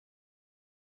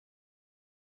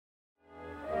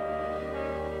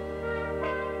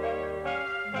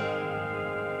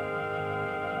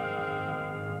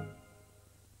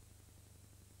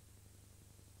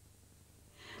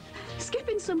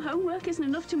some homework isn't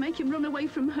enough to make him run away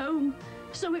from home.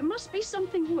 So it must be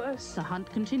something worse. The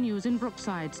hunt continues in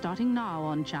Brookside, starting now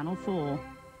on Channel 4.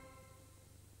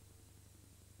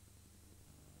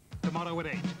 Tomorrow at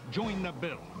 8, join the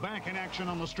Bill. Back in action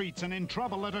on the streets and in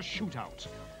trouble at a shootout.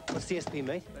 What's the SP,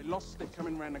 mate? They lost it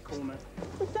coming round the corner.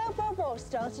 The Third World War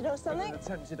started or something? An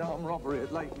attempted armed robbery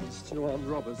at Leighton's, 2 armed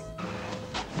robbers.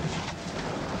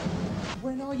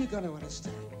 When are you going to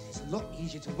understand? It's a lot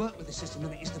easier to work with the system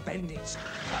than it is to bend it.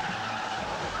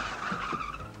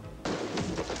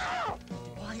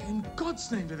 Why in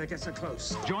God's name do they get so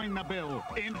close? Join the Bill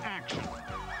in action.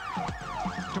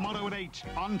 Tomorrow at 8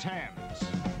 on Thames.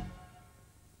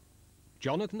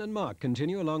 Jonathan and Mark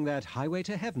continue along that highway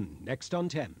to heaven, next on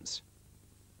Thames.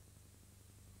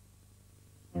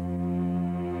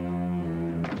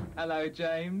 Hello,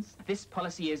 James. This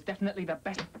policy is definitely the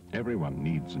best. Everyone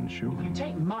needs insurance.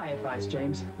 Take my advice,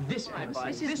 James. This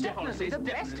policy is definitely the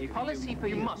best policy for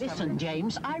you. Listen,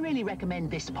 James, I really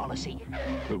recommend this policy.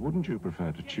 But wouldn't you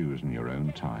prefer to choose in your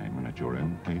own time and at your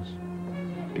own pace?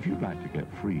 If you'd like to get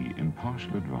free,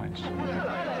 impartial advice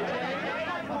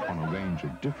on a range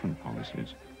of different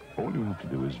policies, all you have to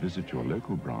do is visit your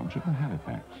local branch at the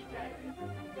Halifax.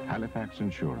 Halifax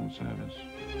Insurance Service.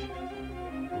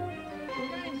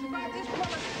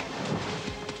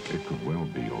 It could well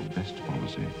be your best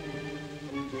policy.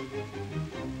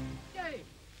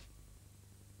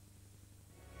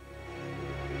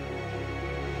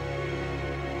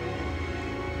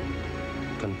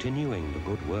 Continuing the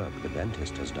good work the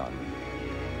dentist has done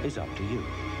is up to you.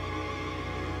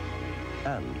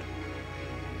 And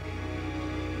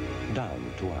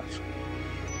down to us.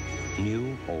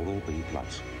 New Oral-B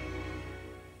Plus.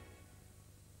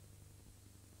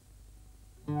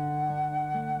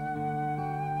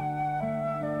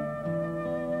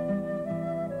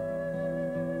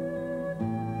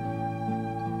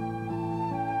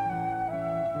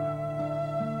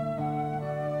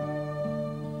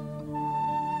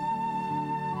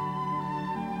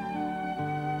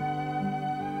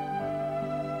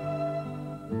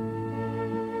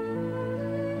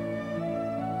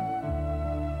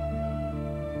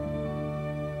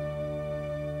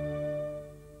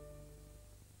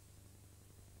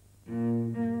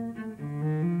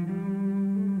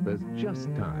 There's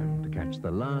just time to catch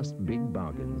the last big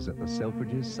bargains at the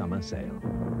Selfridges summer sale.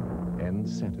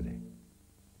 Ends Saturday.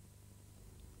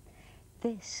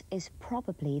 This is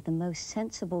probably the most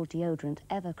sensible deodorant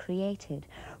ever created.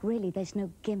 Really, there's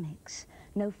no gimmicks,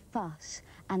 no fuss,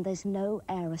 and there's no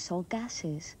aerosol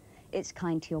gases. It's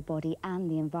kind to your body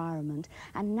and the environment,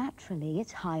 and naturally,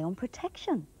 it's high on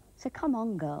protection. So come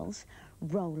on, girls,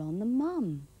 roll on the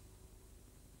mum.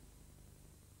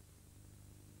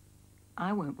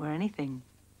 I won't wear anything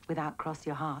without Cross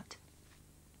Your Heart.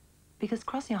 Because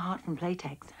Cross Your Heart from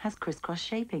Playtex has crisscross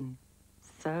shaping.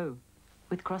 So,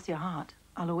 with Cross Your Heart,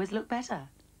 I'll always look better.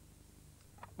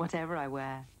 Whatever I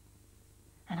wear.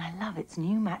 And I love its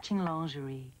new matching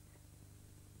lingerie.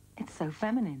 It's so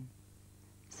feminine.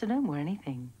 So don't wear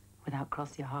anything without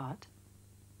Cross Your Heart.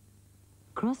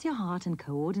 Cross Your Heart and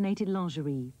coordinated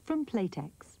lingerie from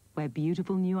Playtex, where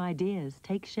beautiful new ideas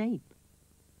take shape.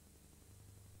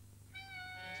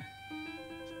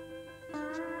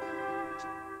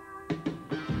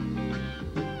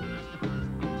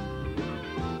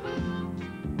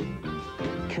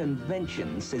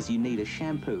 Convention says you need a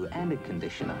shampoo and a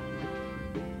conditioner.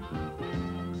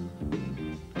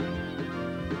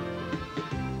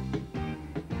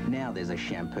 Now there's a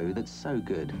shampoo that's so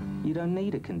good, you don't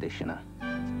need a conditioner.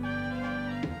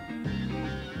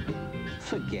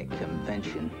 Forget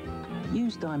convention.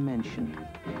 Use dimension.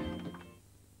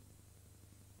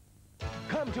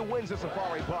 Come to Windsor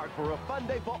Safari Park for a fun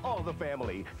day for all the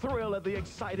family. Thrill at the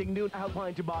exciting new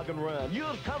Alpine Toboggan Run.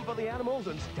 You'll come for the animals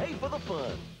and stay for the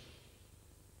fun.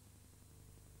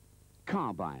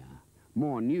 Car Buyer.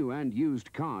 More new and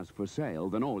used cars for sale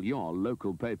than all your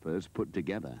local papers put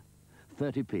together.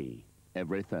 30p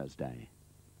every Thursday.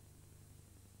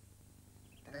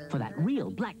 For that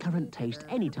real blackcurrant taste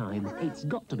anytime, it's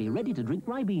got to be ready-to-drink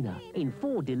Ribena in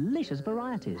 4 delicious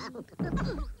varieties.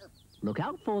 Look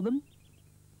out for them.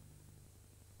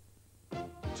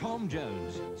 Tom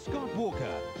Jones, Scott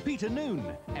Walker, Peter Noon,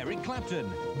 Eric Clapton,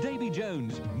 Davy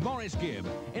Jones, Maurice Gibb.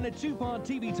 In a 2-part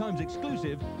TV Times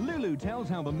exclusive, Lulu tells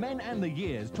how the men and the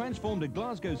years transformed a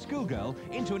Glasgow schoolgirl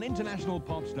into an international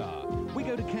pop star. We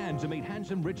go to Cannes to meet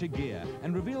handsome Richard Gere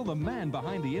and reveal the man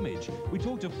behind the image. We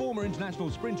talk to former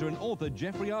international sprinter and author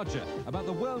Jeffrey Archer about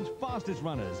the world's fastest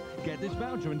runners. Get this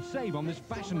voucher and save on this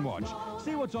fashion watch.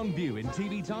 See what's on view in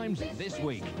TV Times this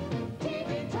week.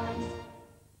 TV Times.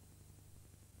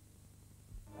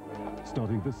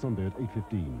 starting this Sunday at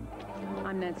 8:15.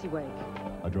 I'm Nancy Wake.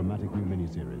 A dramatic new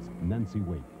miniseries, Nancy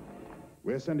Wake.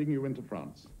 We're sending you into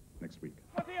France next week.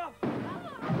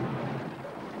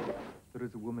 There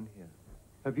is a woman here.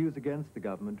 Her views against the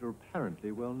government are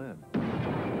apparently well known.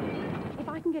 If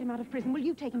I can get him out of prison, will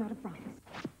you take him out of France?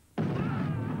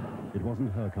 It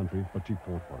wasn't her country, but she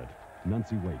fought for it.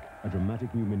 Nancy Wake, a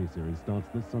dramatic new miniseries, starts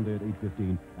this Sunday at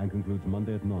 8:15 and concludes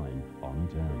Monday at 9 on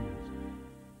Thames.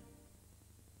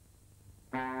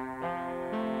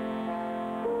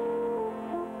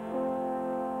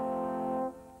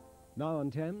 Now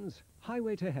on Thames,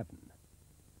 Highway to Heaven.